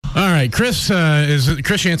All right, Chris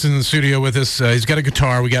Janson in the studio with us. He's got a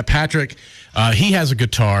guitar. We got Patrick. He has a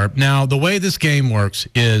guitar. Now, the way this game works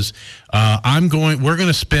is we're going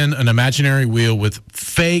to spin an imaginary wheel with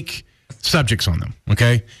fake subjects on them,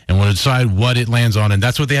 okay? And we'll decide what it lands on, and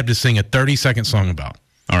that's what they have to sing a 30-second song about.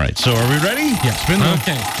 All right, so are we ready? Yeah, spin them.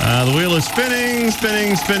 Okay. The wheel is spinning.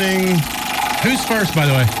 Who's first, by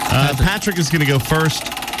the way? Patrick is going to go first.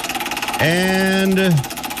 And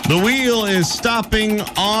the wheel is stopping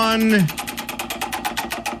on...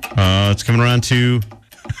 it's coming around to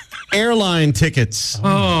airline tickets.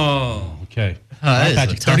 Oh, okay.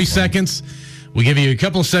 Patrick, 30 one. seconds. We'll give you a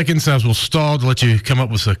couple of seconds as we'll stall to let you come up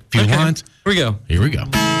with a few lines. Here we go.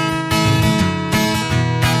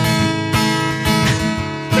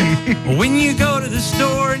 When you go to the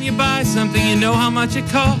store and you buy something, you know how much it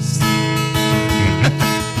costs.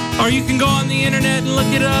 Or you can go on the internet and look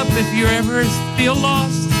it up if you ever feel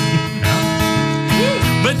lost.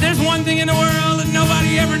 But there's one thing in the world that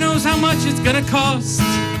nobody ever knows how much it's gonna cost.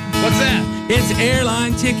 What's that? It's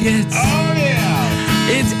airline tickets. Oh,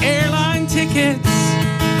 yeah. It's airline tickets.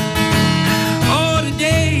 Oh,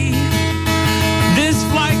 today, this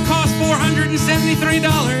flight costs $473.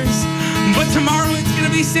 But tomorrow it's going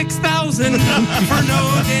to be $6,000 for no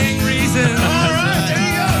dang reason. All right, there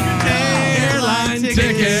you go. Airline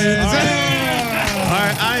tickets. All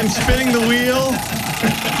right, I am spinning the wheel.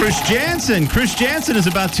 Chris Janson is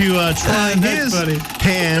about to try his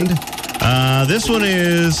hand. This one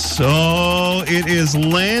is, it is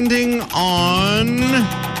landing on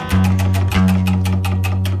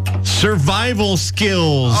survival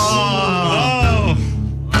skills. All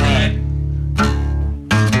right.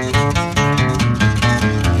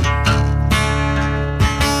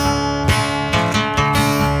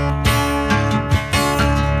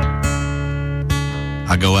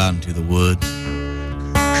 I go out into the woods.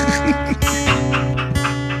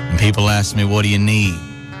 And people ask me, what do you need?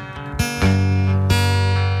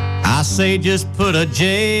 I say, just put a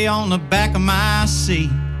J on the back of my seat.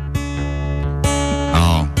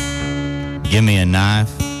 Oh, give me a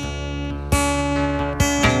knife.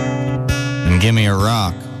 And give me a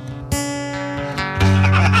rock.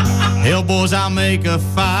 Hell, boys, I'll make a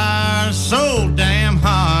fire so damn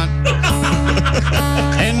hot.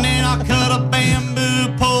 And then I'll cut a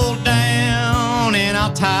bamboo pole down and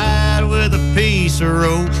I'll tie it with a piece of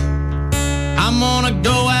rope. I'm gonna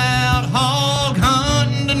go out hog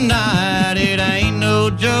hunting tonight. It ain't no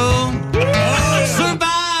joke.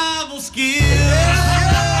 Survival skills.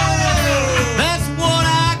 That's what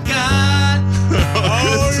I got.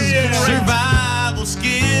 Survival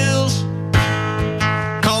skills.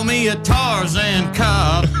 Call me a Tarzan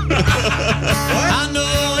cop. I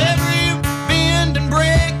know every bend and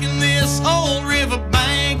break in this old river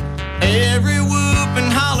bank. Every whoop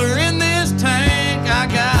and holler in this tank. I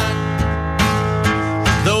got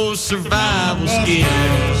those survival skills.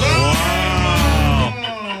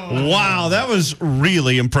 Wow, that was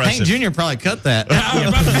really impressive. Hank Jr. probably cut that. I was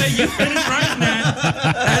about to say, you finished writing that.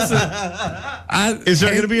 Is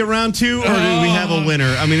there going to be a round two, or do we have a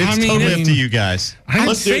winner? I mean, it's totally up to you guys.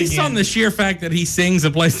 Based on the sheer fact that he sings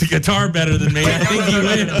and plays the guitar better than me, I think he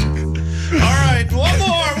wins. All right, one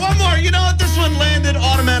more. You know what? This one landed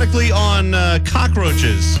automatically on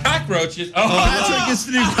cockroaches. Cockroaches. Patrick gets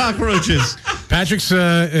to do cockroaches. Patrick's,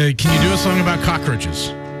 can you do a song about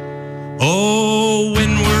cockroaches? Oh,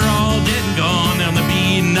 when we're all dead and gone, there'll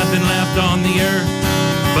be nothing left on the earth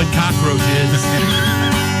but cockroaches.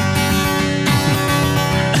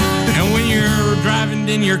 And when you're driving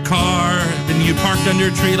in your car and you parked under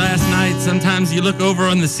a tree last night, sometimes you look over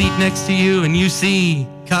on the seat next to you and you see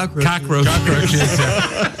cockroaches.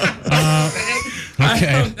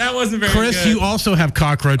 Okay. That wasn't very Chris, good. you also have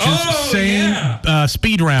cockroaches. Same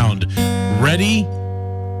speed round. Ready?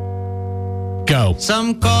 Go.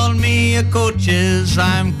 Some call me a coaches.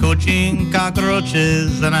 I'm coaching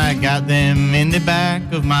cockroaches, and I got them in the back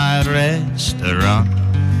of my restaurant.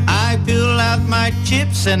 I peel out my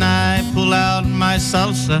chips and I pull out my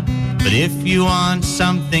salsa. But if you want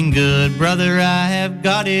something good, brother, I have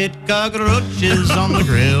got it. Cockroaches on the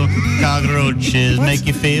grill. Cockroaches make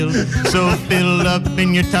you feel so filled up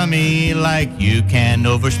in your tummy like you can't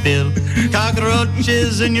overspill.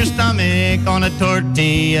 Cockroaches in your stomach on a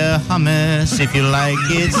tortilla hummus. If you like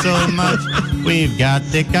it so much, we've got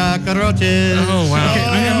the cockroaches. Oh, wow.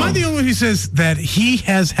 Okay, am I the only one who says that he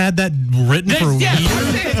has had that written for years?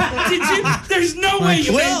 Did you? There's no way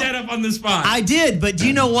you made that up on the spot. I did, but do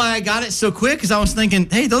you know why I got it so quick? Because I was thinking,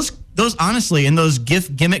 hey, those Those, honestly, in those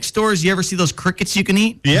gift gimmick stores, you ever see those crickets you can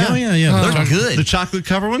eat? Yeah. Oh, yeah. They're good. The chocolate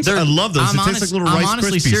cover ones? I love those. It tastes like little Rice Krispies. I'm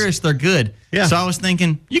honestly serious. They're good. Yeah. So I was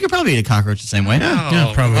thinking, you could probably eat a cockroach the same way.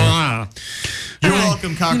 Yeah, probably. You're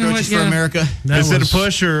welcome, Cockroaches for America. Is it a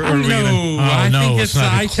push or are we No, Oh, I no, think it's it's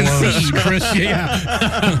not I close. concede. Chris,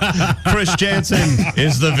 yeah. Chris Janson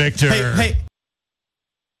is the victor. Hey,